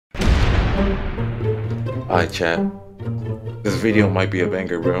Alright, chat. This video might be a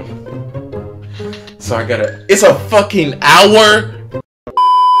banger, bro. So I gotta. It's a fucking hour,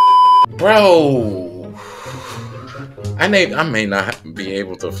 bro. I may not be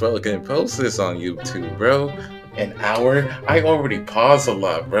able to fucking post this on YouTube, bro. An hour? I already paused a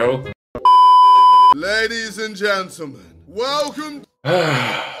lot, bro. Ladies and gentlemen, welcome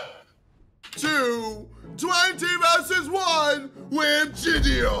to 20 versus 1 with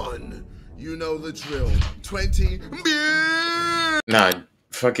Jidion. You know the drill. 20 Nah,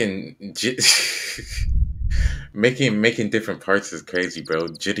 fucking making different parts is crazy, bro.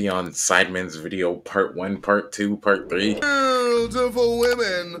 Jidon Sidemen's video part 1, part 2, part 3. Beautiful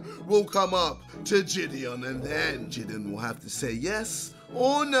women will come up to Jidion, and then Jidon will have to say yes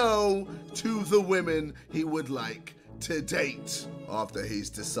or no to the women he would like to date after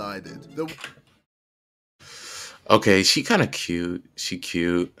he's decided. Okay, she kind of cute. She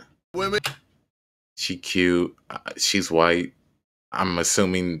cute. Women. She cute. She's white. I'm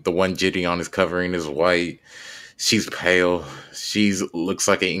assuming the one Jidion is covering is white. She's pale. She looks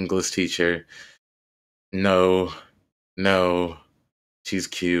like an English teacher. No. She's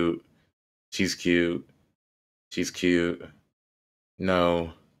cute. She's cute. She's cute.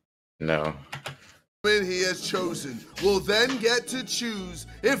 No. Women he has chosen will then get to choose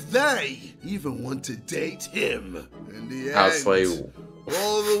if they even want to date him. In the end,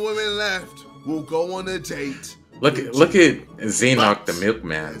 all the women left will go on a date. Look at Xenoc the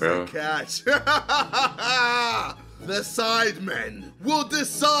milkman, bro. Catch. The Sidemen will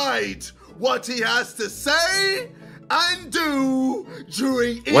decide what he has to say and do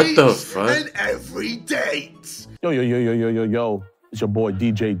during each and every date. Yo. It's your boy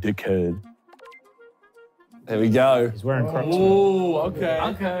DJ Dickhead. There we go. He's wearing Crocs. Ooh,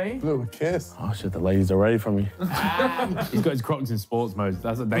 okay. Little kiss. Oh shit, the ladies are ready for me. He's got his Crocs in sports mode.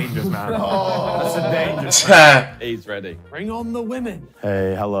 That's a dangerous man. That's a dangerous man. He's ready. Bring on the women.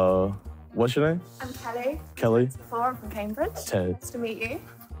 Hey, hello. What's your name? I'm Kelly. Kelly. I'm from Cambridge. Ted. Nice to meet you.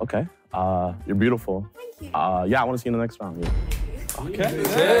 Okay. You're beautiful. Thank you. Yeah, I want to see you in the next round. Yeah. Okay.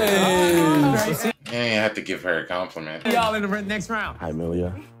 Hey. You have to give her a compliment. Y'all in the next round. Hi,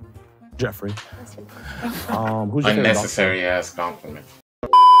 Amelia. Jeffrey. Who's your unnecessary ass compliment.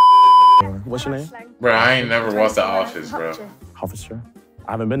 What's your name? Bro, I ain't never watched The Office, bro. Officer.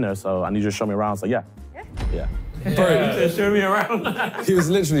 I haven't been there, so I need you to show me around. So yeah. Bro, just show me around. He was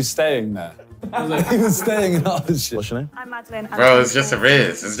literally staying there. He was staying in other shit. What's your name? I'm Madeline. Bro, it's just a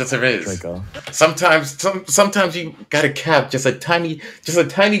riz. It's just a riz. Draco. Sometimes you gotta cap just a tiny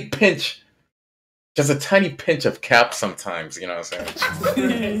pinch. Just a tiny pinch of cap sometimes, you know what I'm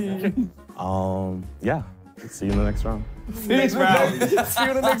saying? Yeah. See you in the next round. Next round. See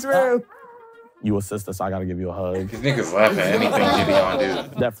you in the next round. You a sister, so I gotta give you a hug. These niggas laugh at anything Jidon do.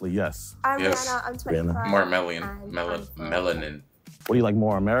 Definitely, yes. I'm Yes. Rihanna. I'm 25. More melanin. What do you like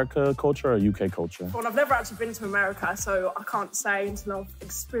more, America culture or UK culture? Well, I've never actually been to America, so I can't say until I've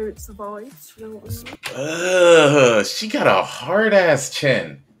experienced the vibes. You know what I mean? She got a hard ass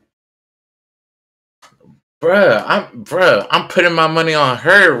chin. Bruh, I'm putting my money on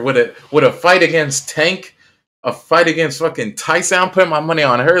her with a fight against Tank, a fight against fucking Tyson. I'm putting my money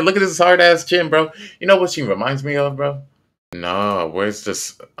on her. Look at this hard ass chin, bro. You know what she reminds me of, bro? No, where's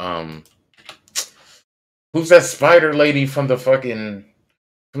this who's that spider lady from that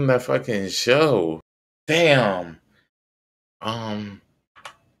fucking show? Damn.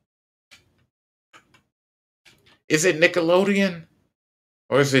 Is it Nickelodeon?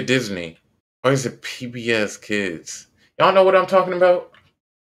 Or is it Disney? Or is it PBS Kids? Y'all know what I'm talking about?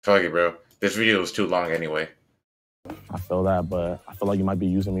 Fuck it, bro. This video is too long anyway. I feel that, but I feel like you might be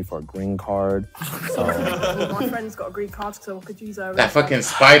using me for a green card. So My friend's got a green card, so I could use her. That fucking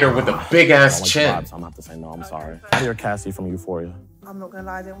spider with a big ass chin. Vibes, so I'm gonna have to say no, I'm sorry. I hear Cassie from Euphoria. I'm not gonna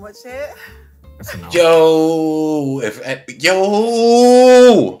lie, I didn't watch it. Yo,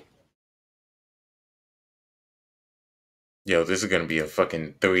 Yo, this is gonna be a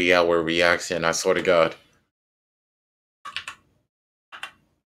fucking 3-hour reaction, I swear to God.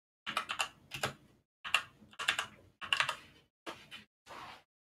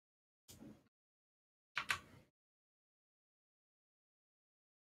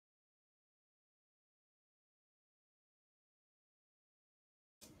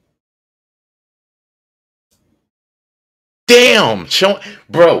 Damn,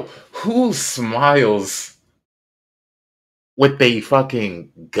 bro, who smiles with they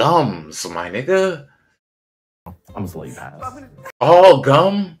fucking gums, my nigga? I'm just letting you pass. All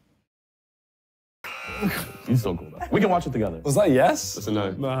gum? You still cool though. We can watch it together. Was that yes? That's a no. I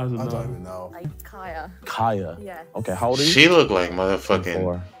don't even know. Like Kaya. Kaya. Yes. Okay, how old are you? She look like motherfucking.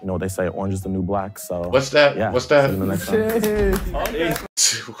 24. You know what they say, orange is the new black, so. What's that? Yeah, What's see you that? in the next time.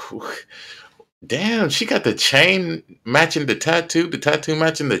 Damn, she got the chain matching the tattoo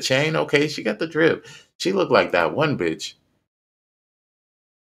matching the chain. Okay, she got the drip. She look like that one bitch.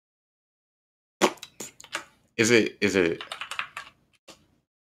 Is it?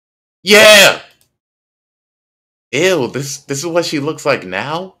 Yeah! Ew, this is what she looks like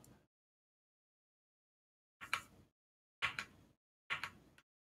now?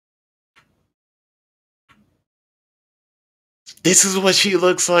 This is what she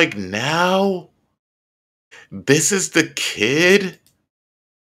looks like now? This is the kid?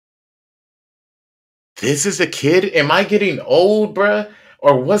 This is the kid? Am I getting old, bruh?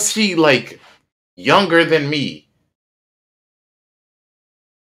 Or was she, like, younger than me?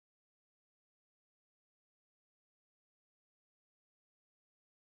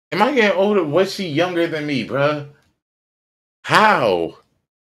 Am I getting older? Was she younger than me, bruh? How?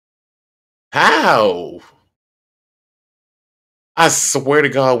 How? I swear to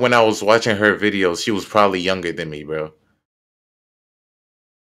God, when I was watching her videos, she was probably younger than me, bro.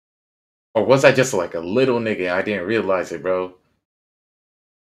 Or was I just like a little nigga? I didn't realize it, bro.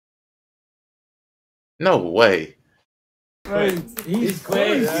 No way. He's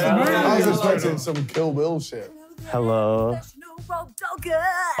quick. I was expecting some Kill Bill shit. Hello.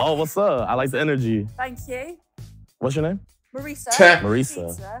 Oh, what's up? I like the energy. Thank you. What's your name? Marisa.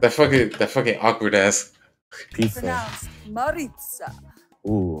 Marisa. That fucking awkward ass. Pizza. Pronounced Maritza.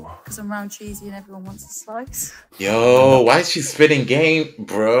 Ooh. Because I'm round cheesy and everyone wants a slice. Yo, why is she spitting game?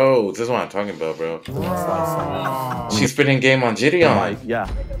 Bro, this is what I'm talking about, bro. She's spitting game on Jidion. Like, yeah.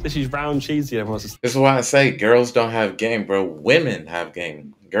 She's round cheesy. Everyone's just This is why I say girls don't have game, bro. Women have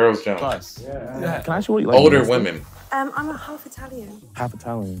game. Girls don't. plus. Yeah. Can I ask you what you like? Older Marisa? women. I'm a half Italian. Half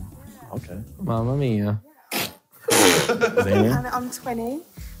Italian. Okay. Mamma mia. Damien? And I'm 20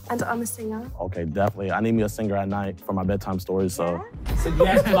 and I'm a singer. Okay, definitely. I need me a singer at night for my bedtime stories, so. So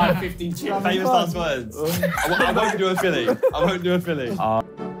yes to like 15 chicks. Famous last words. I won't do a Philly. I won't do a Philly.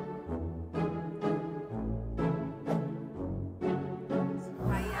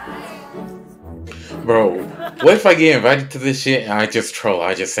 Bro, what if I get invited to this shit and I just troll?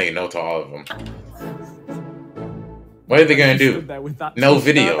 I just say no to all of them. What are they gonna do? No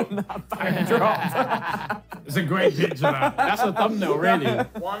video. It's a great picture, that. That's a thumbnail, really.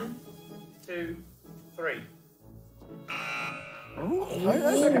 1, 2, 3.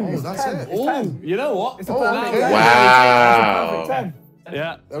 Oh, that's it. Oh, you know what? It's a perfect 10. Wow.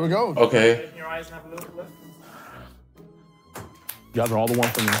 Yeah. There we go. Okay. Open your eyes and have a look. You guys are all the one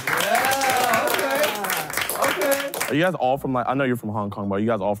from me. Okay. Are you guys all from, like, I know you're from Hong Kong, but are you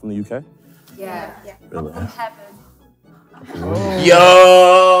guys all from the UK? Yeah. Really? From heaven.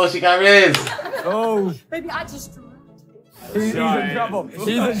 Yo, she got Riz. Oh. Maybe I just drew. He's in trouble. He's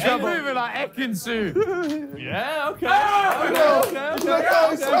in trouble. moving like Ekin-Su. Yeah, okay. Look how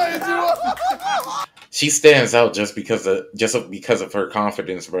excited you are. She stands out just because of her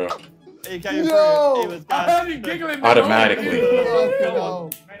confidence, bro. He came Yo. through. He was I heard you giggling. Automatically.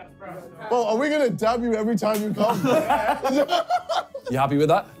 Well, are we gonna dab you every time you come? You happy with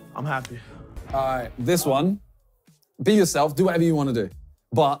that? I'm happy. All right, this one, be yourself, do whatever you want to do.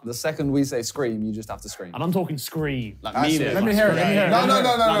 But the second we say scream, you just have to scream. And I'm talking scream. Like, mean it. Let me hear it. No,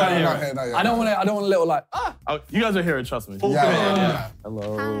 not here. I don't want a little like, Oh, you guys are here, trust me. Yeah.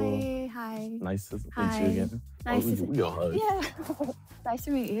 Hello. Hi. Nice to meet Hi. you again. Nice we to can hug. Yeah. Nice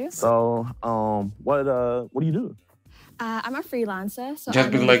to meet you. So, what do you do? I'm a freelancer. So Just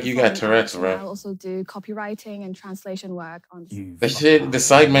I be do like, you got performing Tourette's, arts, and bro. I also do copywriting and translation work on. The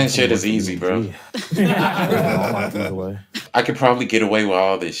Sidemen shit is easy, bro. Away. I could probably get away with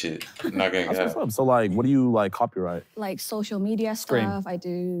all this shit. I'm not gonna That's get what's up. So, like, what do you like copyright? Like social media Scream. stuff. I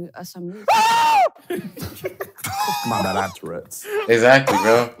do some music. My bad, I have Tourette's. Exactly,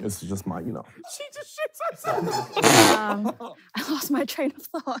 bro. This is just my, you know. She just shits herself. I lost my train of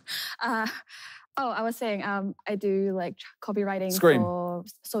thought. I was saying, I do like copywriting Scream. for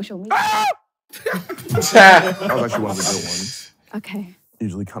social media. That was actually one of the good ones. Okay.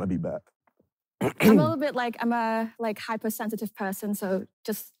 Usually kind of be bad. I'm a little bit like, I'm a like hypersensitive person, so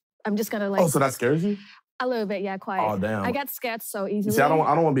I'm just gonna like. Oh, so that scares you? A little bit, yeah, quite. Oh, damn. I get scared so easily. You see, I don't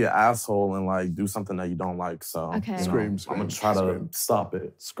want to be an asshole and like do something that you don't like. So, Okay. you know, Scream, I'm gonna try to scream. stop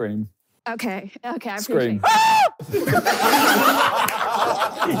it. scream. Okay, I Scream. appreciate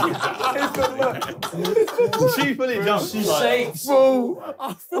it. She fully jumped. She shakes.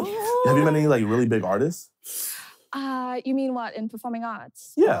 Have you met any like really big artists? You mean what, in performing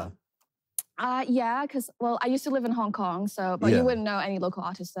arts? Yeah. Yeah, because, well, I used to live in Hong Kong, so, but you wouldn't know any local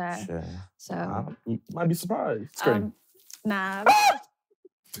artists there. Sure. So. You might be surprised. Scream. Nah.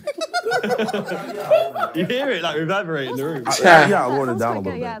 You hear it like reverberating in the room. Yeah, I wrote it down a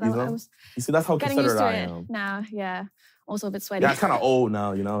little bit. Yeah, You see, that's how getting considerate used to I it am. now, yeah. Also a bit sweaty. Yeah, it's kind of old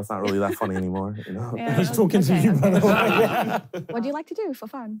now, you know? It's not really that funny anymore, you know? Yeah, Just talking to you, by the way. What do you like to do for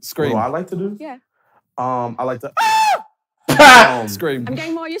fun? Scream. What do I like to do? Yeah. I like to... Scream. I'm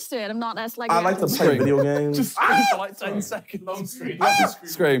getting more used to it. I'm not as like... I like to play video games. Just scream for like 10 seconds. Long scream.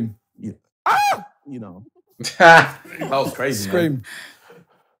 Scream. Yeah. You know. That was crazy, Scream.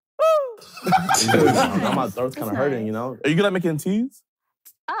 Now my throat's kind of hurting, you know? Are you good at making teas?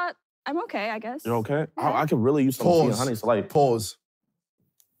 I'm okay, I guess. You're okay? I could really use some tea and honey, so like... Pause.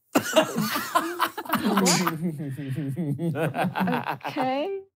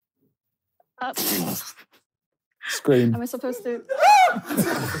 Okay. Scream. Am I supposed to?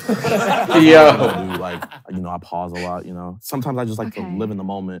 Yeah. Like, you know, I pause a lot, you know? Sometimes I just like to live in the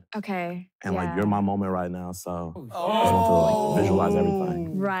moment. Okay. And like, you're my moment right now, so I want to like visualize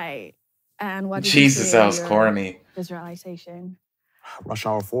everything. Right. And what did Jesus, you that was corny. Visualization. Rush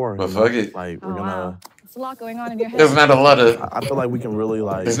Hour 4. But fuck it. Like, we're gonna... Wow. There's a lot going on in your head. There's not a lot of... I feel like we can really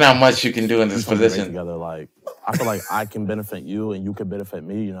like... There's not much you can do in this position. Together. Like, I feel like I can benefit you and you can benefit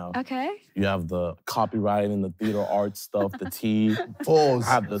me, you know? Okay. You have the copywriting, the theater arts stuff, the tea. Pause.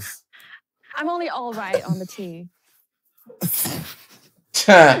 I have this... I'm only all right on the tea.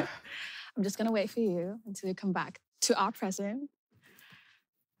 I'm just going to wait for you until you come back to our present.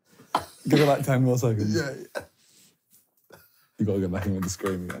 Give it like 10 more seconds. Yeah. You gotta go back in with the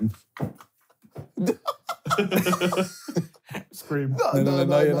scream again. Scream. No.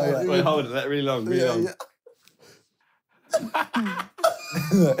 Wait, hold it. That really long, really long.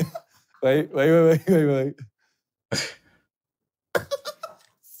 Wait.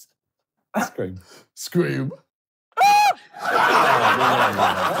 Scream. Scream.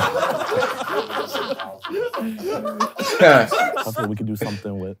 Hopefully we could do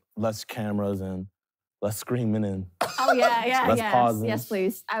something with less cameras and less screaming and Oh, yeah, less yes. pausing. Yes,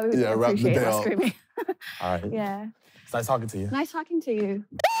 please. I would wrap the appreciate day less up. screaming. All right. Yeah. It's nice talking to you. Nice talking to you.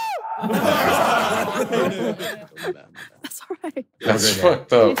 That's all right. That's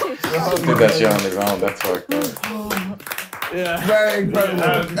fucked up. Did that shit on his own. That's fucked up. Yeah. Very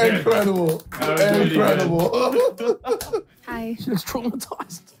incredible. Incredible. Hi. She was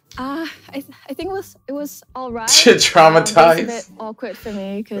traumatized. I think it was all right. Traumatized. It was a bit awkward for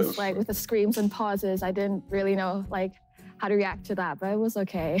me because like with the screams and pauses, I didn't really know like how to react to that, but it was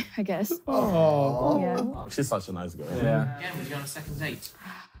okay, I guess. Oh. Yeah. She's such a nice girl. Yeah. Again, would you on a second date?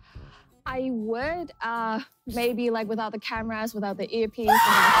 I would, maybe like without the cameras, without the earpiece. Now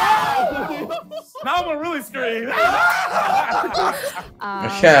I'm gonna really scream.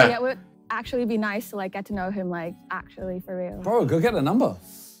 Yeah, it would actually be nice to like get to know him like actually for real. Bro, go get a number.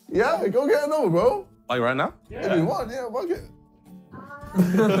 Yeah, go get a number, bro. Like right now? Yeah. If you want, yeah, fuck it.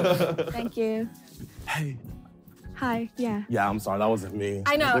 Thank you. Hey. Hi, yeah. Yeah, I'm sorry, that wasn't me.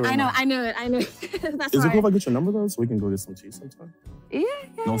 I know it. That's Is it why. cool if I get your number though, so we can go get some tea sometime? Yeah.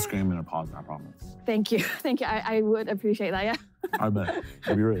 No screaming or pausing, I promise. Thank you. I would appreciate that, yeah. I bet.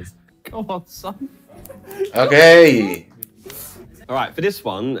 Maybe it is. Come on, son. Okay. All right, for this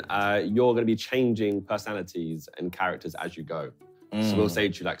one, you're going to be changing personalities and characters as you go. So we'll say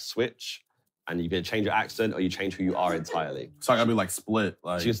to you, like, switch, and you can change your accent or you change who you are entirely. So I gotta be like split.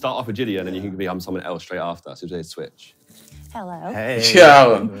 Like... So you can start off with JIDION and then you can become someone else straight after. So you say switch. Hello. Hey.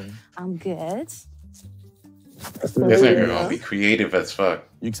 Yo. I'm good. This nigga gonna be creative as fuck.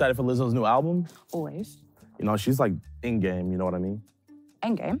 You excited for Lizzo's new album? Always. You know, she's like in game, you know what I mean?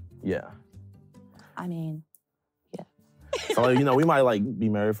 Endgame? Yeah. I mean, yeah. So, like, you know, we might like be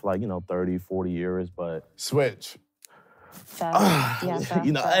married for like, you know, 30, 40 years, but... Switch. Fair. Yeah, fair.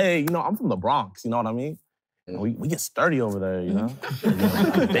 You know, hey, you know, I'm from the Bronx, you know what I mean? And we get sturdy over there, you know? You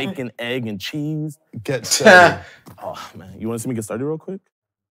know, like bacon, egg, and cheese. Get sturdy. Oh, man. You want to see me get sturdy real quick?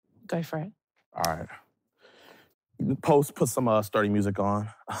 Go for it. All right. Put some sturdy music on.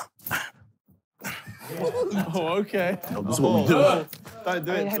 Oh, okay. No, this is what we do. Don't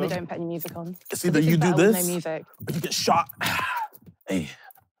do I it. hope they don't put any music on. It's either you do better with this, no music. or you get shot. Hey.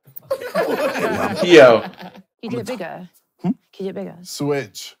 Yo. Can you do it bigger? Can you do it bigger?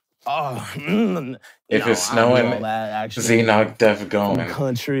 Switch. Oh, If it's snowing, Xenoc Def going.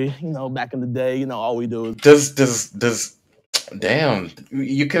 Country, you know, back in the day, you know, all we do is... Does damn,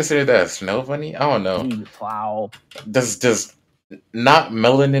 you consider that a snow bunny? I don't know. Plow. Does not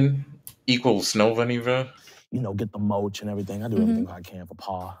melanin equal snow bunny, bro? You know, get the mulch and everything. I do everything I can for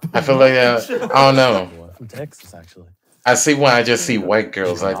Pa. I feel like, I don't know. From Texas, actually. I see when I just see white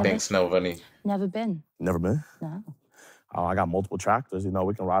girls, I think Snow Bunny. Never been. Never been? No. Oh, I got multiple tractors. You know,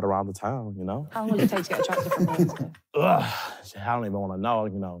 we can ride around the town. You know. How long will it take to get a tractor from here? Ugh, I don't even want to know.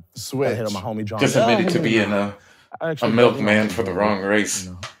 You know. Switch. Hit on my homie John. Just admitted to being a milkman for the wrong race.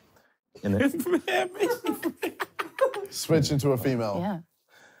 You know. Switch into a female. Yeah.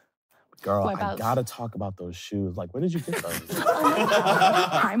 Girl, I Whereabouts? gotta talk about those shoes. Like, where did you get those?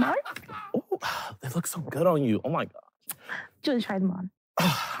 Primark? Oh, they look so good on you. Oh my god. Do you want to try them on?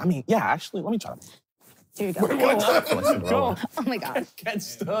 I mean, yeah, actually, let me try them. Here you go. Go. Oh my god. Get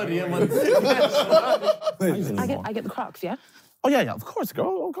sturdy, I get the Crocs, yeah? Oh yeah, of course,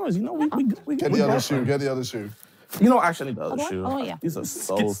 girl. Of course. You know, we Get the other shoe. Get the other shoe. You know, actually, the other Oh, shoes. oh, yeah. These are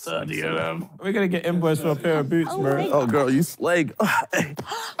so sturdy. We're gonna get invoice for a pair of boots, bro. Oh, girl, you slag. Hey.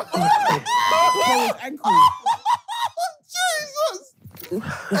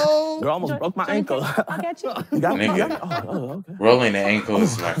 Oh, girl, almost broke my ankle. I'll get you. You got me? Nigga. Oh, okay. Rolling the ankle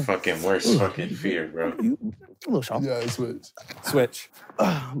is my fucking worst fucking fear, bro. A little sharp. yeah, switch. Switch.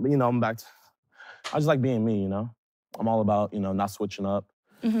 But, you know, I'm back. I just like being me, you know? I'm all about, you know, not switching up,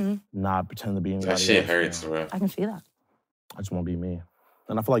 not pretending to be anybody That shit else, hurts, you know? bro. I can see that. I just want to be me.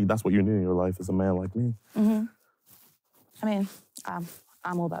 And I feel like that's what you need in your life is a man like me. I mean, I'm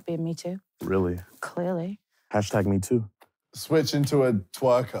all about being me too. Really. Clearly. Hashtag me too. Switch into a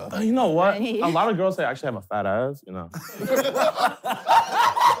twerker. You know what? A lot of girls say I actually have a fat ass, you know.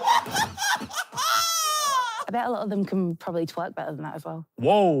 I bet a lot of them can probably twerk better than that as well.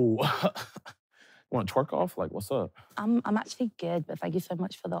 Whoa. You want to twerk off? Like, what's up? I'm actually good, but thank you so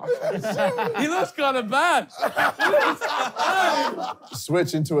much for the offer. He looks kind of bad.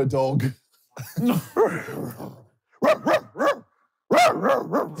 Switch into a dog. That's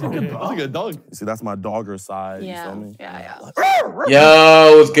a good dog. You see, that's my dogger side. Yeah. You feel me? Yeah.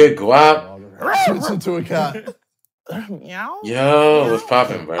 Yo, what's good, Guap? Switch into a cat. Meow. Yo, what's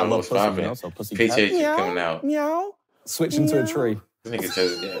popping, bro? I love What's pussy, popping? man, so pussy Appreciate cat. you Meow, coming out. Meow. Switch into a tree. This nigga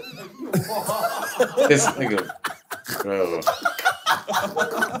just, this nigga, bro.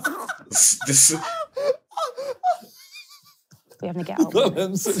 This We having to get out. Got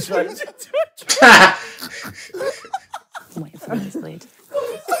them subtract. I'm waiting for this lead.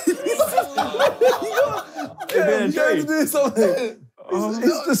 Yeah, you got to do something.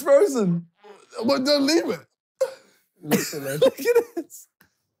 It's just frozen. But don't leave it. Look at this.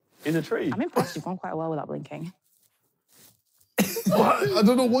 In a tree. I'm impressed you've gone quite well without blinking. What? I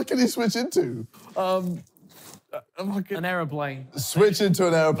don't know, what can he switch into? An aeroplane. Switch into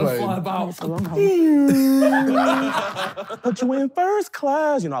an Fly airplane. about. It's a long haul. Put you in first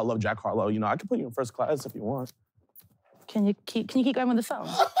class. You know, I love Jack Harlow. You know, I can put you in first class if you want. Can you keep going with the song?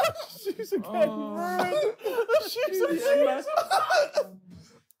 She's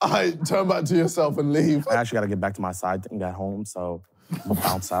I turn back to yourself and leave. I actually got to get back to my side thing at home, so I'm gonna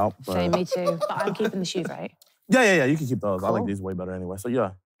bounce out. But... Same, me too. But I'm keeping the shoes, right? Yeah. You can keep those. I like Cool. these way better anyway. So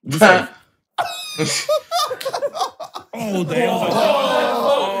yeah. You safe. Oh, damn.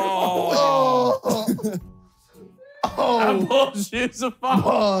 That bullshit's a fuck.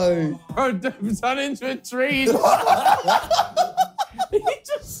 Why? Bro, don't turn into a tree. He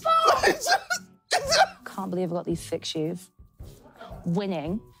just stopped. Can't believe I got these 6 shoes.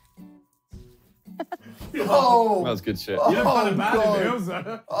 Winning. Oh, That was good shit. You look kind of bad God. in heels,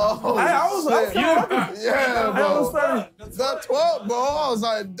 though. oh, I was shit. Yeah, bro. very... That 12, bro. I was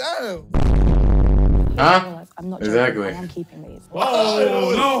like, damn. Huh? I'm not Exactly. joking. I am keeping these.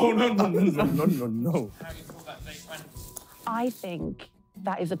 Oh, No. I think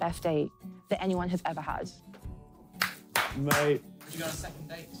that is the best date that anyone has ever had. Mate.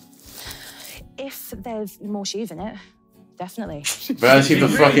 If there's more shoes in it, definitely. Bro, she's a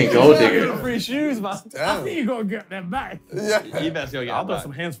fucking gold digger. Free shoes, man. I think you gotta get them back. Yeah. You better go get I'll it throw back.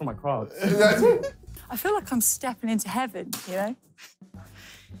 some hands for my Crocs. I feel like I'm stepping into heaven, you know?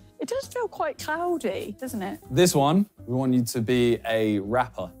 It does feel quite cloudy, doesn't it? This one, we want you to be a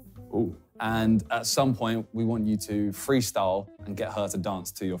rapper. Ooh. And at some point, we want you to freestyle and get her to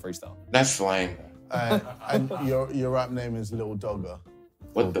dance to your freestyle. That's lame. And your rap name is Little Dogger.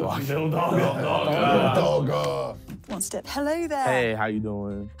 What the? Little Dogger. One step. Hello there. Hey, how you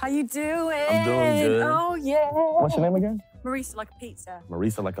doing? How you doing? I'm doing good. Oh, yeah. What's your name again? Marisa like a pizza.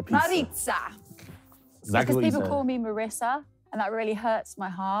 Marisa like a pizza. Maritza. Exactly what Because you people said. call me Marissa, and that really hurts my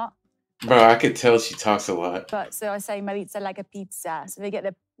heart. Bro, I could tell she talks a lot. But so I say Maritza like a pizza. So they get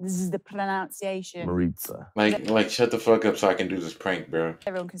this is the pronunciation. Maritza. Like, shut the fuck up so I can do this prank, bro.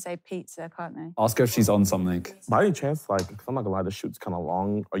 Everyone can say pizza, can't they? Ask her if she's on something. By any chance, like, 'cause I'm not gonna lie, the shoot's kind of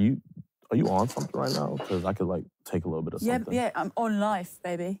long. Are you Are you on something right now? Because I could like take a little bit of something. Yeah, I'm on life,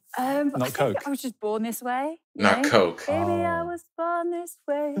 baby. Not I think Coke. I was just born this way. you Not know? Coke. Baby, I was born this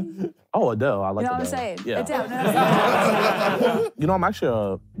way. Oh, Adele. I like You know what I'm Adele. saying? Yeah. Adele, no. You know, I'm actually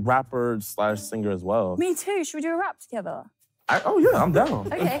a rapper / singer as well. Me too. Should we do a rap together? Oh, yeah, I'm down.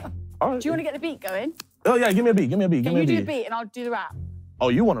 Okay. All right. Do you want to get the beat going? Oh, yeah, give me a beat. Give me a beat. Give Can me you a do beat. the beat and I'll do the rap? Oh,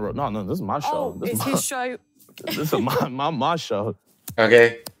 you want to? No, this is my show. Oh, This it's is my, his show. This is my show.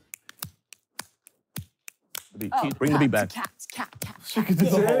 Okay. Bring the beat back. Cat.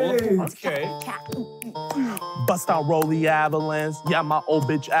 Okay. Bust out, roll the avalanche. Yeah, my old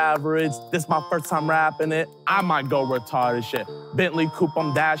bitch average. This my first time rapping it. I might go retarded shit. Bentley coupe,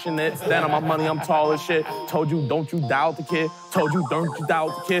 I'm dashing it. Stand on my money, I'm tall as shit. Told you, don't you doubt the kid. Told you, don't you doubt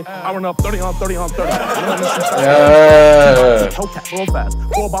the kid. I run up 30 on 30 on 30. Hellcat, real fast.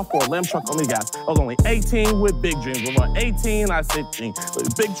 4x4, lamb truck on the gas. I was only 18 with big dreams. When I'm 18, I 16. With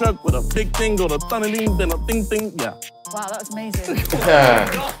a big truck with a big thing, go to thundering, then a thing. Yeah. Wow, that was amazing.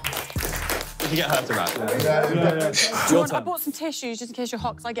 You get her to rap. I bought some tissues just in case you're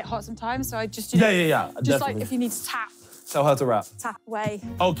hot, because I get hot sometimes. So I just, Yeah. Just definitely. like if you need to tap Tell her to rap. away.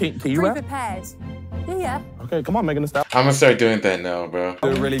 Oh, can you rap? Pre-prepared. Yeah. Okay, come on, Megan, stop. I'm gonna start doing that now, bro.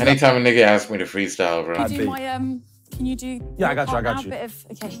 Really Anytime a nigga asks me to freestyle, bro. Can you do my Can you do? Yeah, I got you. Bit of,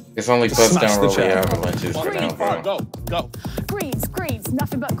 okay. It's only bust Smash down the roll chat. avalanches for now, bro. Go. Greens,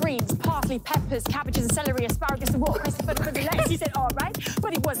 nothing but greens. Parsley, peppers, cabbages, and celery, asparagus, and watercress, and the lettuce. He said, all right,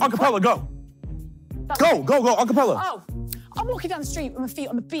 but he wasn't. Acapella, go. Go, acapella. Oh, I'm walking down the street with my feet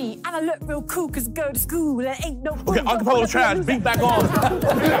on the beat, and I look real cool because I go to school. There ain't no. Okay, acapella trash. Beat back on.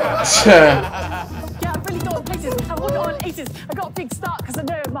 Yeah, I really go on places. I walk on aces. I got a big start because I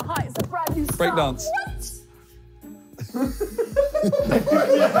know my height is a brand new start. Breakdance.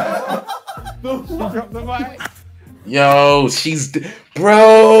 Yo,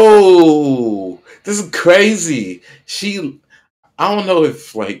 bro. This is crazy. I don't know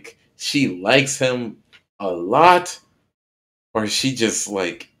if like she likes him a lot or she just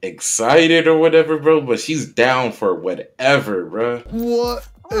like excited or whatever, bro. But she's down for whatever, bro. What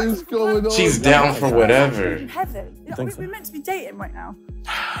is going on? She's down for whatever. In heaven. We're meant to be dating right now.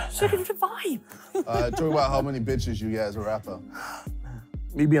 So look at the vibe. Talk about how many bitches you get as a rapper.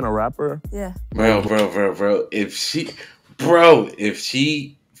 Me being a rapper? Yeah. Bro. If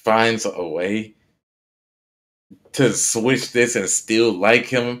she finds a way to switch this and still like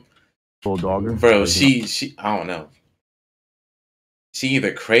him, Bulldogger. bro, she I don't know. She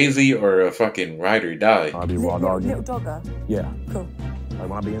either crazy or a fucking ride or die. I'll be raw dog. Little dogger. Yeah. Cool. Like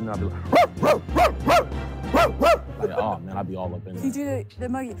when I be in there, I'll be like, oh man, I'll be all up in Can you there. do the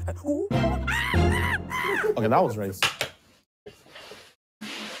emoji? Okay, that was race.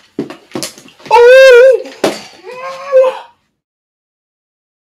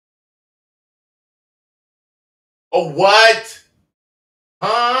 Oh, what?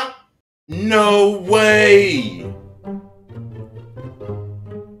 Huh? No way.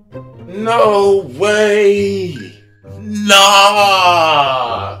 No way. Nah.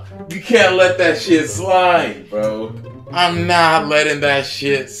 You can't let that shit slide, bro. I'm not letting that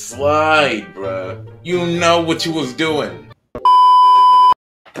shit slide, bro. You know what you was doing.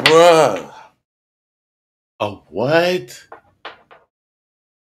 Bruh. Oh, what?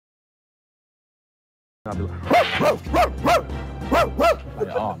 I'll be like,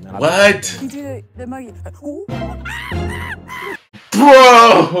 oh man. What? Can you do the emoji?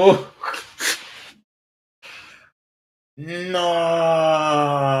 Bro! No.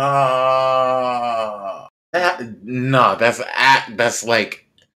 That's like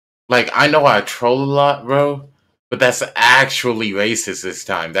I know I troll a lot, bro, but that's actually racist this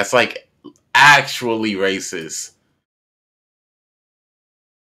time. That's like actually racist.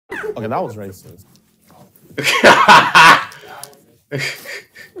 Okay, that was racist.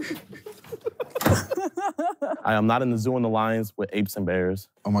 I am not in the zoo and the lions with apes and bears.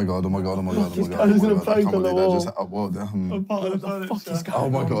 Oh my god. I was gonna plank on the wall. Oh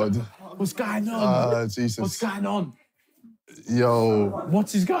my god. What's going on? Jesus. What's going on? Yo.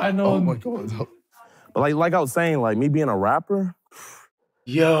 What is going on? Oh my god. But like I was saying, like me being a rapper.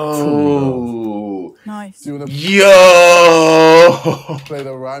 Yo. Nice. Do you wanna Yo. play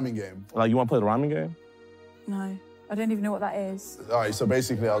the rhyming game? Like you want to play the rhyming game? No, I don't even know what that is. All right, so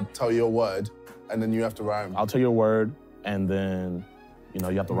basically I'll tell you a word and then you have to rhyme. I'll tell you a word and then, you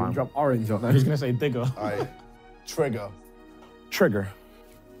have to rhyme. Drop orange on there. He's gonna say digger. All right. Trigger. Trigger.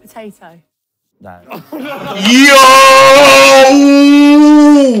 Potato. That.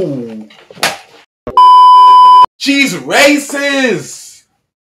 Yo! She's racist!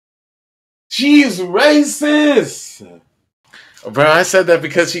 She's racist! Bro, I said that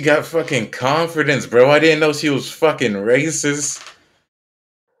because she got fucking confidence, bro. I didn't know she was fucking racist.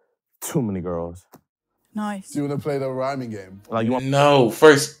 Too many girls. Nice. Do you want to play the rhyming game? Like you want? No,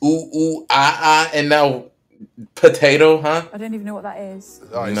 first ooh, ah, and now potato, huh? I don't even know what that is.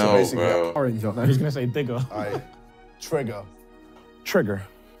 All right, No, so basically, bro. Orange. I was gonna say digger. all right, trigger. Trigger.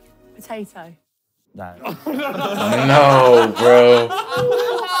 Potato. That. No, bro.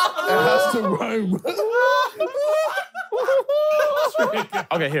 It has to rhyme.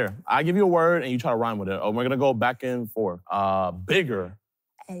 Okay, here. I give you a word and you try to rhyme with it. Oh, we're gonna go back and forth. Bigger.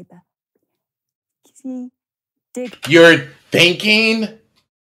 Aba. Kissy. Dig. You're thinking?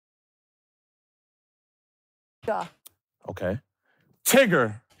 Ga. Okay.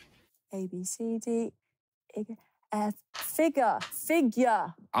 Tigger. A, B, C, D, E, F. Figure.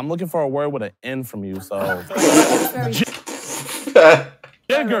 Figure. I'm looking for a word with an N from you, so. Very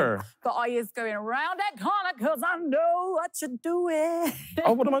Jigger. But I is going around that corner because I know what you're doing.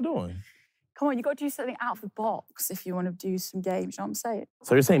 Oh, what am I doing? Come on, you got to do something out of the box if you want to do some games, you know what I'm saying?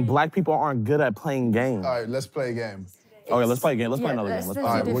 So you're saying black people aren't good at playing games? All right, let's play a game. Okay, let's play a game. Let's play another game. Let's All play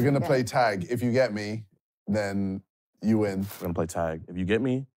right, another we're game. gonna play tag. If you get me, then you win. We're gonna play tag. If you get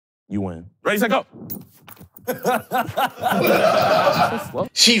me, you win. Ready, set, go.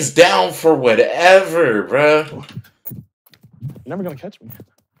 She's down for whatever, bro. You're never gonna catch me.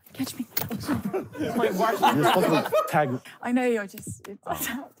 Catch me. Wait, why are you supposed to tag? I know you're just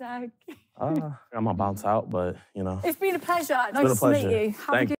tag. I'm gonna bounce out, but you know. It's been a pleasure. been a Nice to pleasure. meet you. Have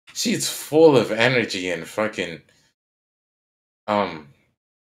a Thank good She's full of energy and fucking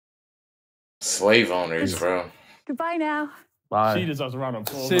slave owners, bro. Goodbye now. Bye. She deserves a round of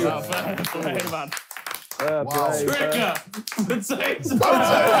applause. See you. Trigger. Potato.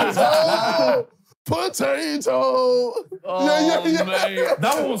 Potato. Oh, mate.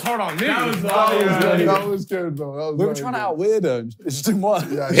 That one was hard on me. That was good, bro. We were trying to out-weird her. It's too much.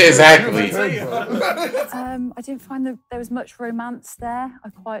 Yeah, Exactly. I didn't find that there was much romance there. I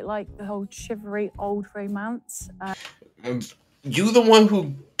quite like the whole chivalry old romance. You the one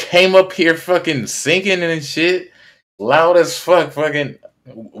who came up here fucking singing and shit, loud as fuck. Fucking,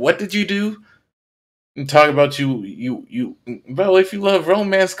 what did you do? And talk about you, bro. If you love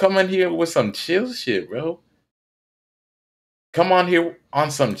romance, come in here with some chill shit, bro. Come on here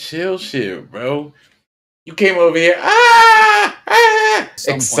on some chill shit, bro. You came over here,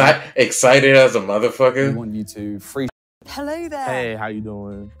 excited as a motherfucker. We want you to free. Hello there. Hey, how you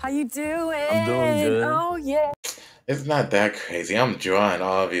doing? How you doing? I'm doing good. Oh yeah. It's not that crazy. I'm drawing,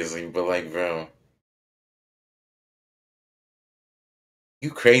 obviously, but like, bro, you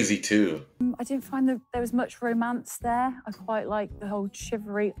crazy too. I didn't find that there was much romance there. I quite like the whole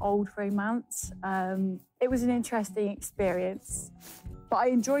chivalry old romance. It was an interesting experience. But I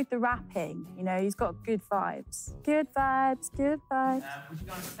enjoyed the rapping, you know, he's got good vibes. Good vibes, good vibes. Would you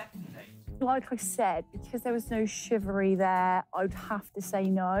go on a second date? Like I said, because there was no chivalry there, I would have to say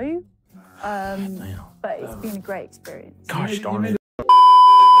no. But it's been a great experience. Gosh darn it. All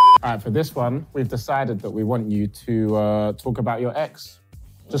right, for this one, we've decided that we want you to talk about your ex.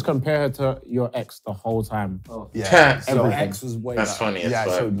 Just compare her to your ex the whole time. Yeah. So ex was way That's better. funny as Yeah,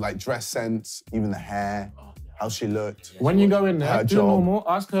 fuck. so like dress sense, even the hair, how she looked. When you go in there, Her do job. normal,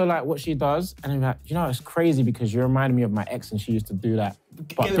 ask her like what she does, and then like, you know, it's crazy because you reminded me of my ex and she used to do that.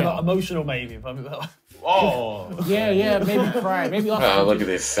 Get a lot emotional, maybe. Oh. Yeah, maybe cry. Maybe ask Oh, look at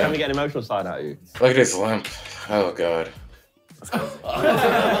this. Let me get an emotional side out of you. Look at this limp. Oh, God.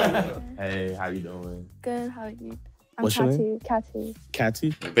 Hey, how you doing? Good, how are you? I'm What's your name? Catty.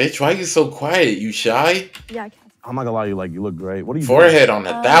 Catty? Bitch, why you so quiet? You shy? Yeah, Catty. I'm not gonna lie, you look great. What are you Forehead doing?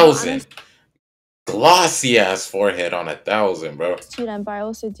 on 1,000. Glossy ass forehead on 1,000, bro. Student, but I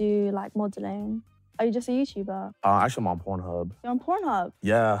also do like modeling. Are you just a YouTuber? Actually, I'm on Pornhub. You're on Pornhub?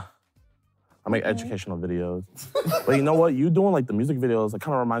 Yeah. I make educational videos. But you know what? You doing like the music videos, it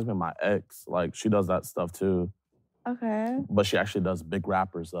kind of reminds me of my ex. Like, she does that stuff too. Okay. But she actually does big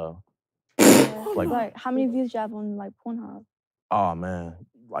rappers though. Like, how many views do you have on like Pornhub? Oh man,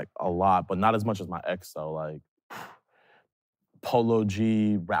 like a lot, but not as much as my ex though. Like Polo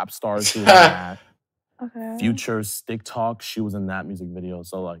G, Rap Stars, she was in that. Okay. Future, Stick Talk, she was in that music video.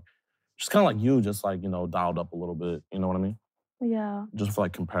 So like, just kind of like you, just like, you know, dialed up a little bit. You know what I mean? Yeah. Just for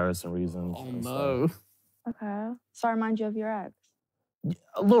like comparison reasons. Oh and no. stuff. Okay. So I remind you of your ex?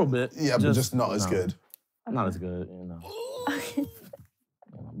 A little bit. Yeah, but just not as good. Not as good, you know.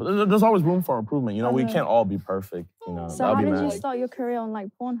 But there's always room for improvement. You know, we can't all be perfect. You know, So how did you start your career on like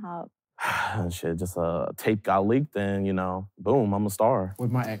Pornhub? Shit, just a tape got leaked, and you know, boom, I'm a star.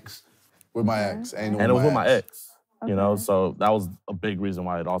 With my ex. With my ex. And it was with my ex. You know, so that was a big reason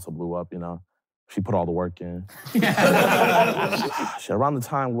why it also blew up. You know, She put all the work in. Shit, around the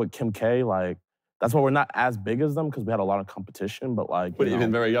time with Kim K, like, that's why we're not as big as them because we had a lot of competition, but like, But you've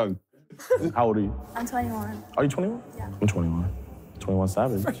been very young. How old are you? I'm 21. Are you 21? Yeah. I'm 21. 21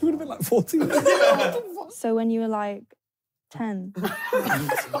 Savage. You would have been like 14. So when you were like 10.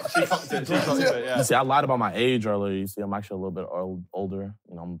 See, I lied about my age earlier. You see, I'm actually a little bit older.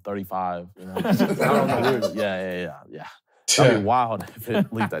 You know, I'm 35. You know, I don't know. Yeah. That'd be wild if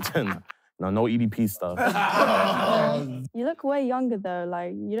it leaked at 10. No EDP stuff. You look way younger though.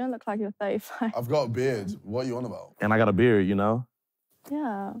 Like, you don't look like you're 35. I've got a beard. What are you on about? And I got a beard, you know?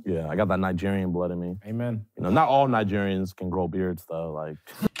 Yeah. Yeah, I got that Nigerian blood in me. Amen. You know, not all Nigerians can grow beards though. Like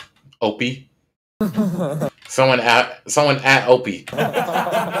Opie. Someone at Opie.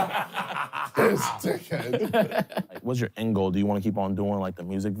 This dickhead. Like, what's your end goal? Do you want to keep on doing like the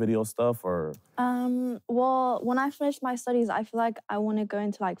music video stuff or? Well, when I finish my studies, I feel like I want to go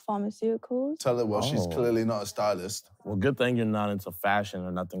into like pharmaceuticals. Tell her, well, she's clearly not a stylist. Well, good thing you're not into fashion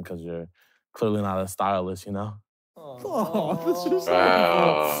or nothing because you're clearly not a stylist, you know? Oh, that's just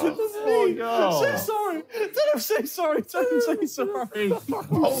no. Say sorry. Tell him say sorry. Tell him say sorry.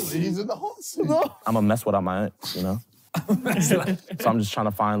 Holy, he's in the hot seat. I'm a mess without my ex, you know? So I'm just trying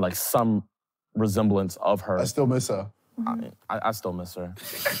to find like some resemblance of her. I still miss her. I still miss her.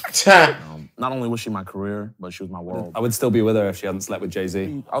 Not only was she my career, but she was my world. I would still be with her if she hadn't slept with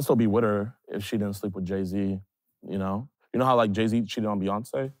Jay-Z. I'll still be with her if she didn't sleep with Jay-Z, you know? You know how like Jay-Z cheated on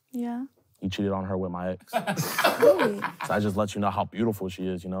Beyonce? Yeah. He cheated on her with my ex. Really? So I just let you know how beautiful she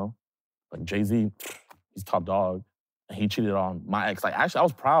is, you know? Like Jay-Z, he's top dog. And he cheated on my ex. Like, actually, I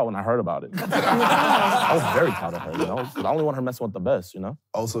was proud when I heard about it. I was very proud of her, you know? 'Cause I only want her messing with the best, you know?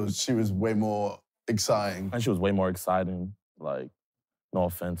 Also, she was way more exciting. And she was way more exciting. Like, no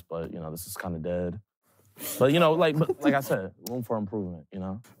offense, but, you know, this is kind of dead. But, you know, like I said, room for improvement, you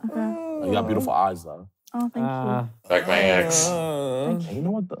know? Okay. Like, you got beautiful eyes, though. Oh, thank you. Like my ex. And you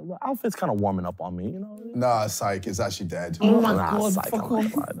know what? The outfit's kind of warming up on me, you know? Nah, psych, it's actually dead. Oh my God, psych, I'm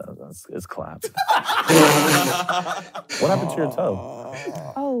not fine, it's clapped. What happened to your toe?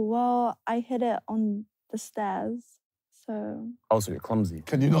 Oh, well, I hit it on the stairs, so... Oh, so you're clumsy.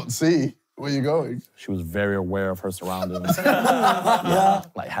 Can you not see where you're going? She was very aware of her surroundings. Yeah.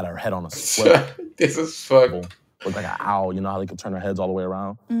 Like, had her head on a swivel. This is fuck. Looked like an owl, you know how they could turn their heads all the way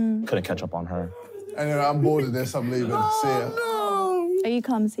around? Couldn't catch up on her. Anyway, I'm bored of this, I'm leaving. See ya. Are you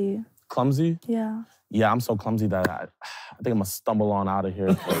clumsy? Clumsy? Yeah. Yeah, I'm so clumsy that I think I'm gonna stumble on out of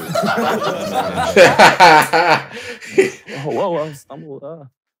here. Whoa, stumble.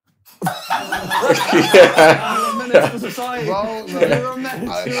 You're a menace to society. Well, no, You're a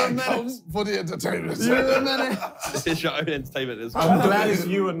menace. You're a menace. for the entertainment. You're a menace. It's your own entertainment as well. I'm glad it's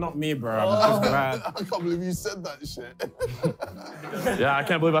you and not me, bro. I'm just glad. I can't believe you said that shit. Yeah, I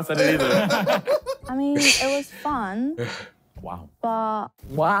can't believe I said it either. I mean, it was fun, Wow. but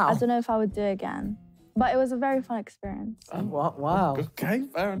I don't know if I would do it again. But it was a very fun experience. Wow. Okay,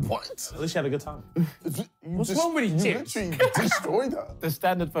 fair enough. What? At least you had a good time. What's wrong with you, You Chips? literally destroyed her. The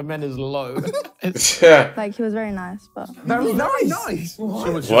standard for men is low. Like, he was very nice, but... Very nice. She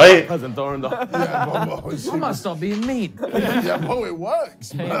was What? present during the... Yeah, I must stop being mean. yeah, but it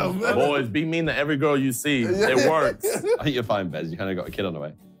works. Man. Boys, be mean to every girl you see. It works. I think you're fine, Bez. You kind of got a kid on the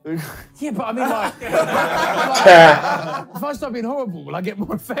way. Yeah, but I mean, like, if I start being horrible, will I get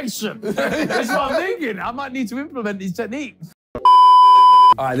more affection? That's what I'm thinking. I might need to implement these techniques.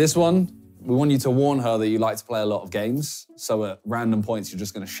 All right, this one, we want you to warn her that you like to play a lot of games. So at random points, you're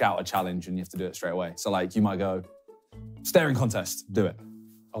just going to shout a challenge and you have to do it straight away. So like, you might go, staring contest, do it.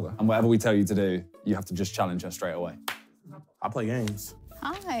 Okay. And whatever we tell you to do, you have to just challenge her straight away. I play games.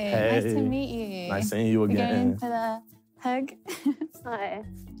 Hi, Hey. nice to meet you. Nice seeing you We're again. going for the hug. Hi.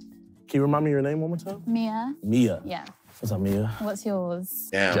 Can you remind me your name one more time? Mia. Mia. Yeah. What's up, Mia? What's yours?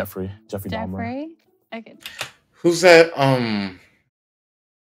 Damn. Jeffrey Dahmer. Jeffrey? Okay. Who's that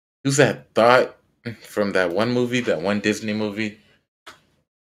thought from that one movie, that one Disney movie?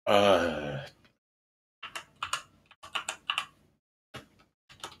 Oh,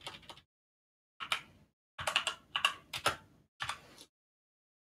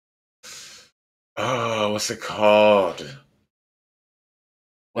 what's it called?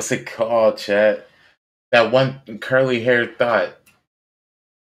 What's it called, chat? That one curly-haired thought.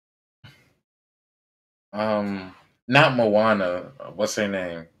 Not Moana. What's her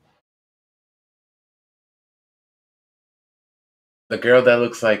name? The girl that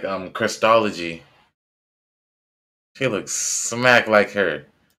looks like Christology. She looks smack like her.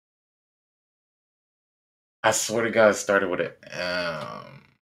 I swear to God, it started with it.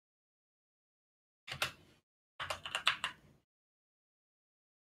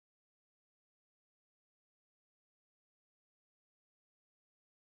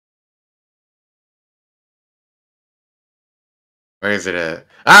 Where is it at?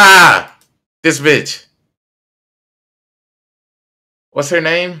 Ah! This bitch. What's her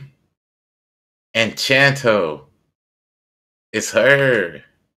name? Enchanto. It's her.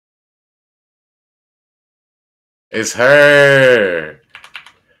 It's her.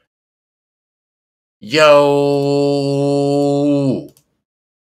 Yo.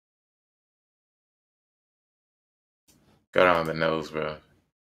 Got on the nose, bro.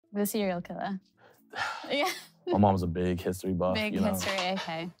 The serial killer. Yeah. My mom's a big history buff. Big history,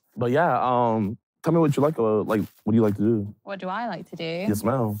 okay. But yeah, tell me what you like. What do you like to do? What do I like to do? Yes,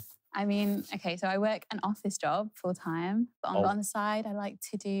 ma'am. I mean, okay, so I work an office job full time, but on the side, I like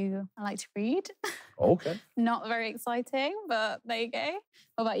to read. Okay. Not very exciting, but there you go.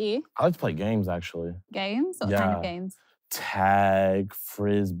 What about you? I like to play games, actually. Games? What kind of games? Tag,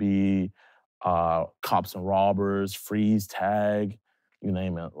 frisbee, cops and robbers, freeze tag, you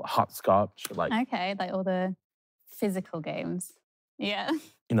name it, hopscotch, like. Okay, like all the physical games. Yeah.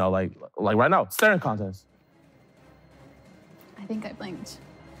 You know, like right now, staring contest. I think I blinked.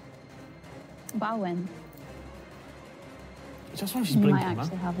 But I'll win. Just when she's You blinking, might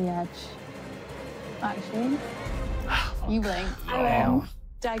actually have the edge. Actually, you blink. I Yeah. win.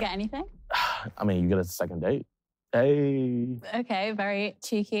 Do I get anything? I mean, you get a second date. Hey. Okay, very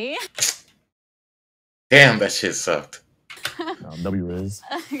cheeky. Damn, that shit sucked. No, W Riz.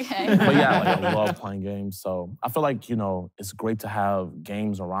 Okay. But yeah, like, I love playing games. So I feel like, you know, it's great to have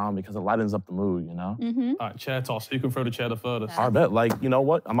games around because it lightens up the mood, you know? Mm-hmm. All right, chair toss. Who can throw the chair the furthest? I bet. Like, you know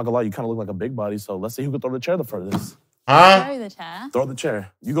what? I'm not gonna lie, you kind of look like a big body. So let's see who can throw the chair the furthest. Huh? Throw the chair. Throw the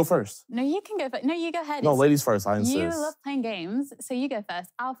chair. You go first. No, you can go first. No, you go ahead. No, ladies first. I insist. You love playing games, so you go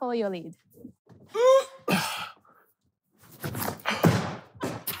first. I'll follow your lead.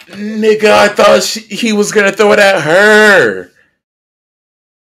 Nigga, I thought he was gonna throw it at her.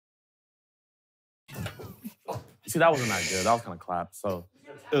 See, that wasn't that good. That was kind of clap. So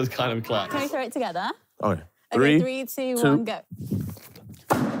it was kind of clap. Can we throw it together? Okay. Okay, 3, 3, 2, 1, go.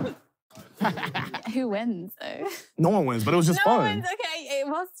 Who wins, though? No one wins, but it was just No fun. one wins. Okay, it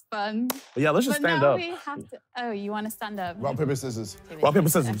was fun. But yeah, let's just But stand now up. we have to. Oh, you want to stand up? Rock, paper, scissors. Rock, paper,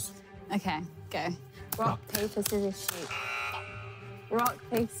 scissors. Okay, go. Rock, paper, scissors, shoot. Rock,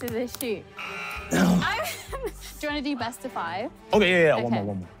 paper, scissors, shoot. Do you want to do best of 5? Okay, yeah. Okay. One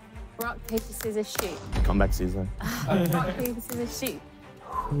more. Rock, paper, scissors, shoot. Comeback season. Rock, paper, scissors, shoot.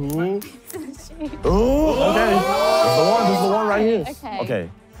 Ooh. Scissors, shoot. Ooh, okay. This is the one right here. Okay. Okay,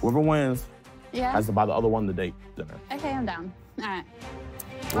 whoever wins Yeah. has to buy the other one the date dinner. Okay, I'm down. All right.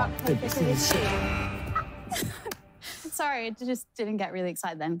 Rock, paper, scissors, shoot. Sorry, I just didn't get really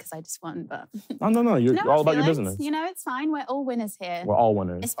excited then because I just won, but... No, you're No, all about your feelings. business. You know, it's fine. We're all winners here. We're all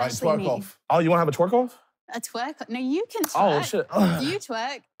winners. Especially me. off. Oh, you want to have a twerk off? A twerk? No, you can twerk. Oh, shit. You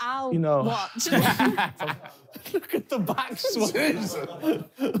twerk, I'll You know. watch. Look at the back swing. Damn,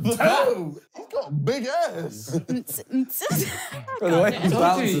 he's got a big ass. The way he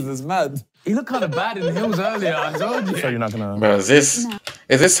bounces is mad. He looked kind of bad in the hills earlier, I told you. So you're not gonna... Bro, is this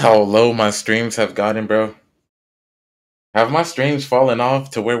how low my streams have gotten, bro? Have my streams fallen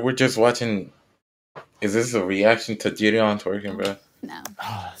off to where we're just watching? Is this a reaction to Jidon twerking, bro? No.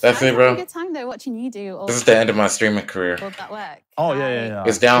 That's it, I had a bro. good time though watching you do all This is the end of my streaming career. all that work. Oh, yeah.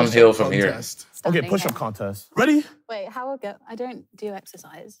 It's downhill from here. Okay, Standing push-up here. contest. Ready? Wait, how will go? I don't do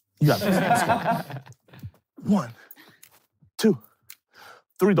exercise. You got this. Let's go. 1, 2,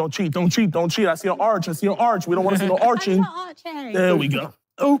 3. Don't cheat. I see an arch. We don't want to see no arching. I'm not arching. There we go.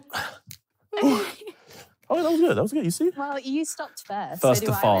 Oh, that was good. You see? Well, you stopped first. First so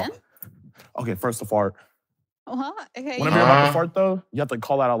to do I fall. win? Okay, first to fart. What? Okay. Whenever you're about to fart, though, you have to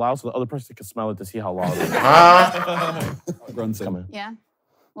call that out loud so the other person can smell it to see how loud it is. Grunting. Come in. Yeah.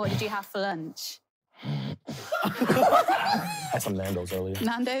 What did you have for lunch? Had some Nando's earlier.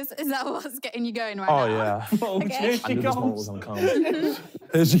 Nando's? Is that what's getting you going right Oh, now? yeah. Okay. I knew this moment was gonna come.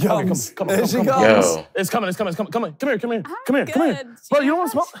 Here she comes. Come Here she on. comes. Yo. It's coming. Come here. I'm Come here. good. Bro, you don't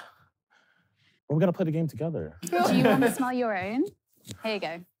want to smell? We're gonna play the game together. Do you want to smell your own? Here you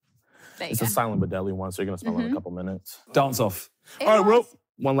go. There you It's go. a silent but deadly one, so you're gonna smell it in a couple minutes. Dance off. It All right, bro. was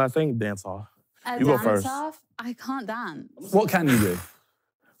One last thing, dance off. a You go dance first. off. I can't dance. What can you do?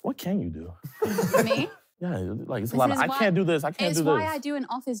 What can you do? Me? Yeah, like it's a This lot of, is I why- can't do this, I can't It's do why this. I do an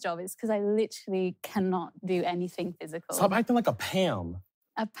office job. It's because I literally cannot do anything physical. Stop acting like a Pam.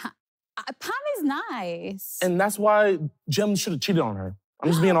 A Pam is nice. And that's why Jim should have cheated on her. I'm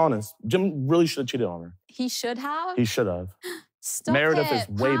just being honest. Jim really should have cheated on her. He should have. He should have. Stop Meredith it. is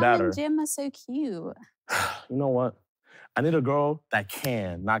way Pam better. and Jim are so cute. You know what? I need a girl that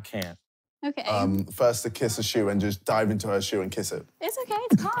can, not can't. Okay. First to kiss a shoe and just dive into her shoe and kiss it. It's okay.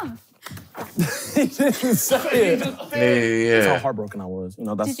 It's calm. He didn't say it. That's how Yeah. heartbroken I was. You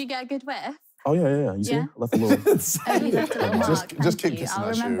know, that's. Did you get a good whiff? Oh yeah. You see? Yeah. I left a little. Oh, you left a little mark. Just Thank keep you. kissing I'll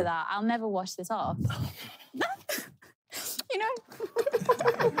that remember shoe. that. I'll never wash this off. You know.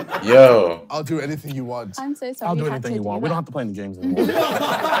 Yo. I'll do anything you want. I'm so sorry. I'll do had anything to you want. do We don't that. have to play any games anymore.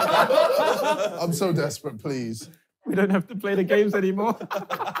 I'm so desperate, please. We don't have to play the games anymore.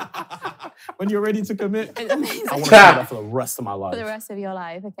 When you're ready to commit. It's amazing. I want to do that for the rest of my life. For the rest of your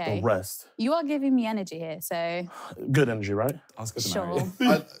life, okay. The rest. You are giving me energy here, so Good energy, right? Ask her to sure. marry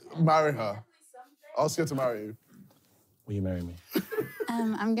you. Marry her. Ask her to marry you. Will you marry me?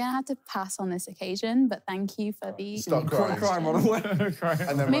 I'm gonna have to pass on this occasion, but thank you for the Stop crying. Crying, run away. And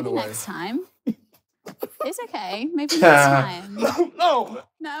then run maybe away. next time. It's okay. Maybe next time. No.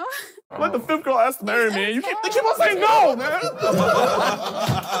 No? Let the fifth girl ask to marry me. You keep, they keep on saying no, man.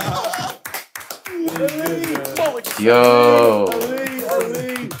 Yo.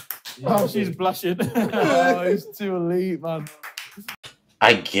 Elite. Oh, she's blushing. Oh, it's too elite, man.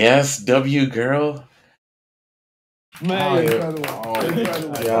 I guess W girl. Man. Incredible. Oh Incredible.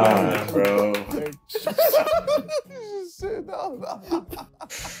 my god, bro.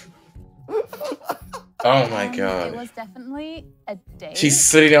 Oh my It god. was definitely a date. She's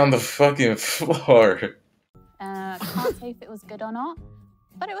sitting on the fucking floor. Can't say if it was good or not,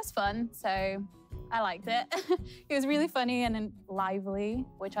 but it was fun, so I liked it. It was really funny and lively,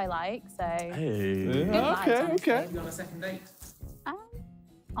 which I like, so. Hey. Good vibes, honestly. Okay. You on a second date?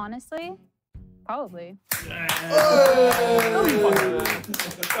 Honestly, probably.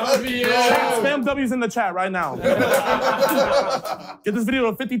 Spam W's in the chat right now. Get this video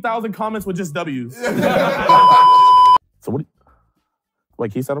to 50,000 comments with just W's. So what?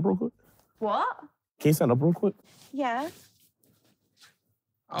 Wait, can you stand up real quick? What? Can you stand up real quick? Yeah.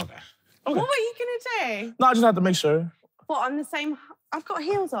 Okay. What were you gonna do? No, I just have to make sure. What, I'm the same? I've got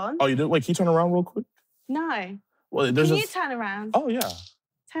heels on. Oh, you do? Wait, can you turn around real quick? No. Well, there's Can a... you turn around? Oh, yeah.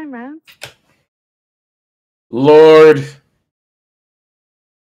 Turn around. Lord.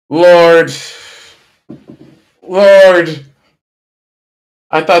 Lord. Lord.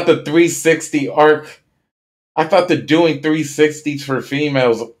 I thought the 360 arc, I thought the doing 360s for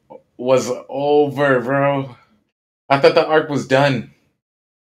females was over, bro. I thought the arc was done.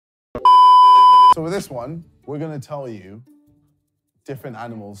 So with this one, we're gonna tell you different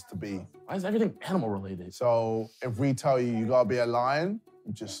animals to be. Why is everything animal related? So if we tell you you gotta be a lion,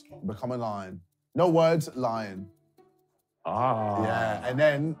 you just become a lion. No words, lion. Ah. Yeah, and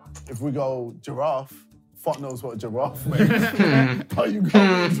then if we go giraffe, fuck knows what giraffe means. But you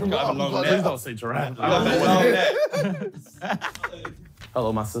go giraffe. Please don't say giraffe.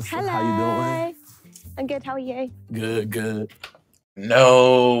 Hello, my sister. Hello. How you doing? I'm good. How are you? Good.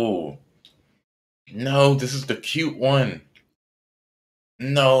 No. No, this is the cute one.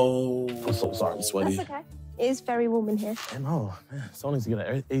 No. I'm so sorry, sweaty. That's okay. It is very warm in here. I know. Man, someone needs to get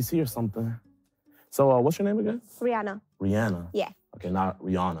an AC or something. So, what's your name again? Rihanna. Rihanna. Yeah. Okay, not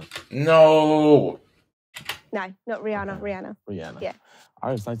Rihanna. No. No, not Rihanna. Okay. Rihanna. Rihanna. Yeah. All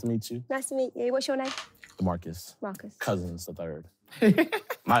right, it's nice to meet you. Nice to meet you. What's your name? Marcus. Marcus. Cousins the third.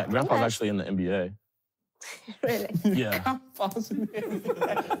 My grandpa's Okay. actually in the NBA. Really? Yeah.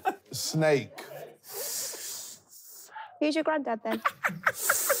 Snake. Who's your granddad then?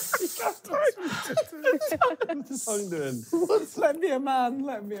 Let me a man.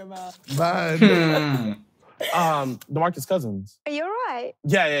 Let me a man. Man. DeMarcus Cousins. Are you all right?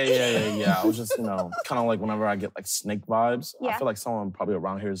 Yeah. I was just, kind of like whenever I get like snake vibes, I Yeah. feel like someone probably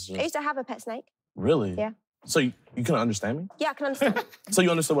around here is I just used to have a pet snake. really. Yeah. So you couldn't understand me? Yeah, I can understand. So you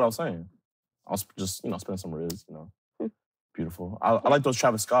understood what I was saying? I was just, spinning some riz, Beautiful. I like those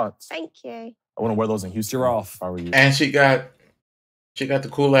Travis Scotts. Thank you. I want to wear those in Houston. Giraffe. If I were you. And she got the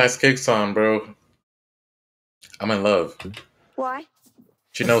cool ass kicks on, bro. I'm in love. Why?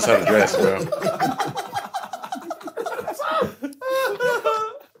 She knows how to dress, bro.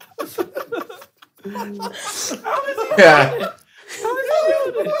 Yeah.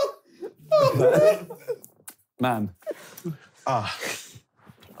 Man.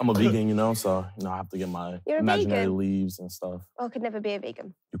 I'm a vegan, so I have to get my You're a imaginary vegan? leaves and stuff. Oh, I could never be a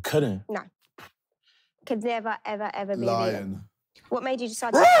vegan. You couldn't. No. Could never, ever, ever be a vegan. Lion. What made you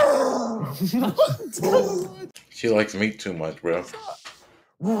decide? She likes meat too much, bro.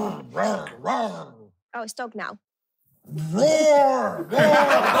 Oh, it's dog now.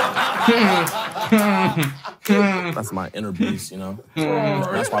 That's my inner beast,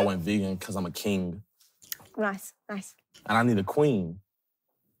 That's why I went vegan, because I'm a king. Nice. And I need a queen.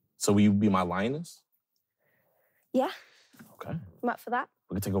 So will you be my lioness? Yeah, Okay. I'm up for that.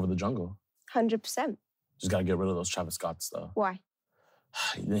 We can take over the jungle. 100%. Just gotta get rid of those Travis Scotts, though. Why?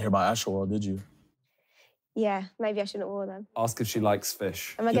 You didn't hear about Astroworld, did you? Yeah, maybe I shouldn't have worn them. Ask if she likes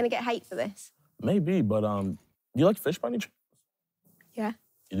fish. Am I going to get hate for this? Maybe, but do you like fish by any chance? Yeah.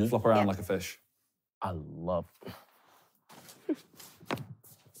 You do? Flop around like a fish. I love.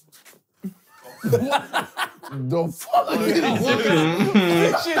 The fuck?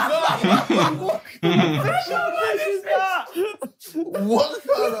 What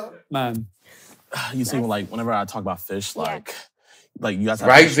kind of? Man. You see, whenever I talk about fish, like you guys have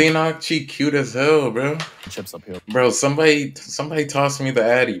Right, Xenoc, she cute as hell, bro. Chips up here. Bro, somebody tossed me the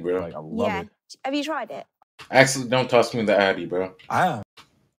Addy, bro. Like, I love it. Have you tried it? Actually, don't toss me the Addy, bro. I have.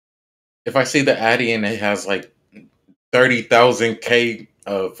 If I see the Addy and it has like 30,000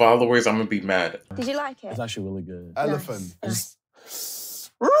 followers, I'm gonna be mad. Did you like it? It's actually really good. Elephant. Nice.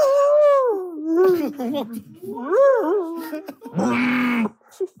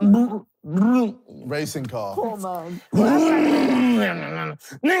 Racing car. Poor man.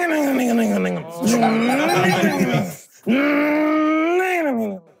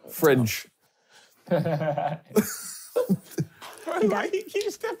 Fridge. Why you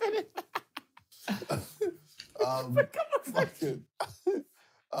keep stepping in? Fucking.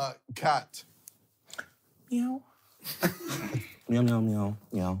 Cat. Meow. Meow, meow, meow,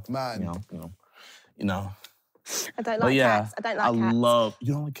 meow. Man. Meow, meow. You know. I don't But like yeah, cats. I don't like cats. love.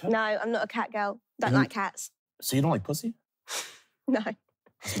 You don't like cats? No, I'm not a cat girl. Don't like cats. So you don't like pussy? No,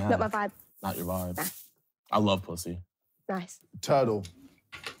 That's not mad. my vibe. Not your vibe. Nah. I love pussy. Nice. Turtle.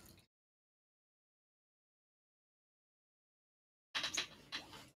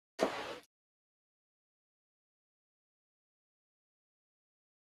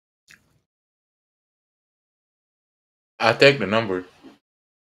 I take the number.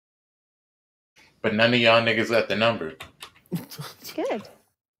 But none of y'all niggas got the number. Good.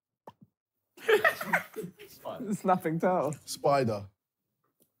 It's nothing turtle. Spider.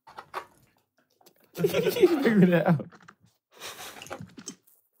 Figured it out.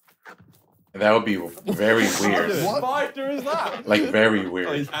 That would be very weird. What spider is that? Like, very weird.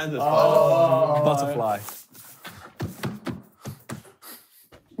 Oh, his hands are Butterfly.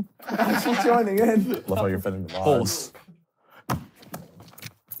 She's joining in. Love how you're fitting the vibe. Horse.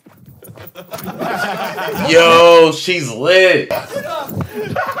 Yo, she's lit.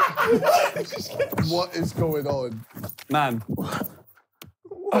 What is going on? Man. What's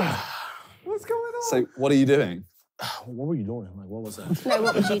going on? So, what are you doing? What were you doing? Like, what was that? No,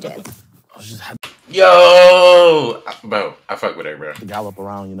 what was you doing? I was just had Yo, bro, I fuck with her, bro. to gallop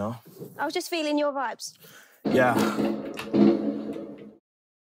around, you know? I was just feeling your vibes. Yeah.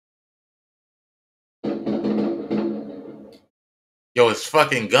 Yo, it's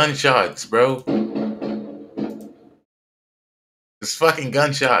fucking gunshots, bro. It's fucking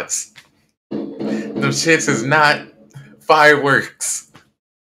gunshots. Them shits is not fireworks.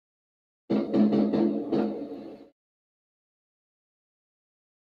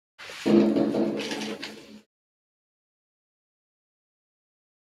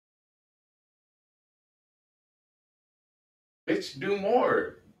 Bitch, do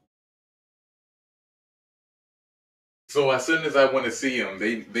more. So as soon as I want to see them,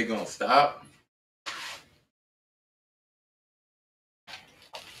 they gonna stop.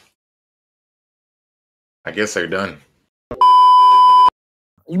 I guess they're done.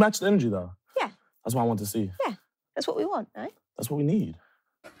 You matched the energy, though. Yeah. That's what I want to see. Yeah. That's what we want, no? That's what we need.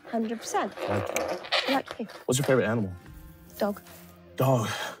 100%. Like you. What's your favorite animal? Dog. Dog.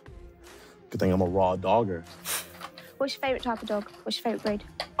 Good thing I'm a raw dogger. What's your favourite type of dog? What's your favourite breed?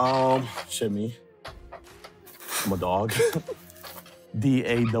 Shit me. I'm a dog.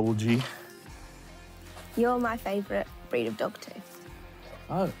 D-A-double-G. You're my favourite breed of dog too.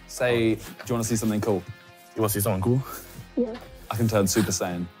 Oh. Say, do you want to see something cool? You want to see something cool? Yeah. I can turn Super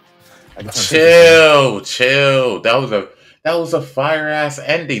Saiyan. I can turn Chill. That was a fire ass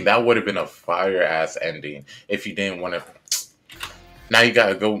ending. That would have been a fire ass ending if you didn't want to. Now you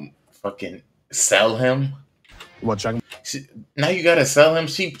gotta go fucking sell him. What, Chuck? Now you gotta sell him.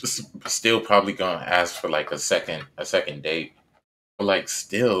 She's still probably gonna ask for like a second date. But like,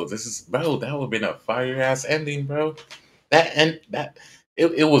 still, this is, bro. That would have been a fire ass ending, bro.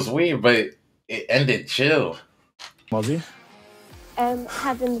 It was weird, but it ended chill. Mozzie?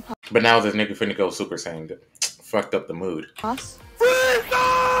 Having the But now this nigga finna go Super Saiyan. Fucked up the mood. pass.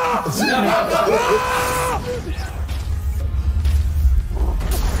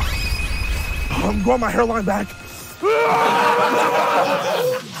 I'm growing my hairline back.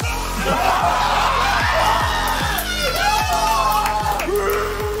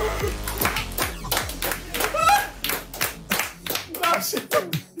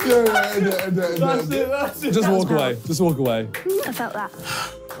 That's it. Just walk away. Just walk away. I felt that.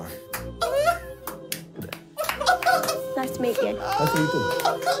 Nice to meet you. That's what you do.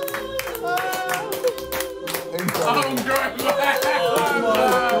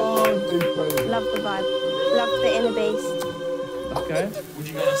 Love the vibe. Love the inner beast. Okay. Would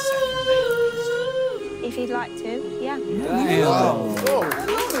you go on a second date? If you'd like to, yeah.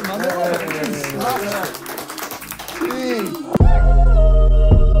 Damn.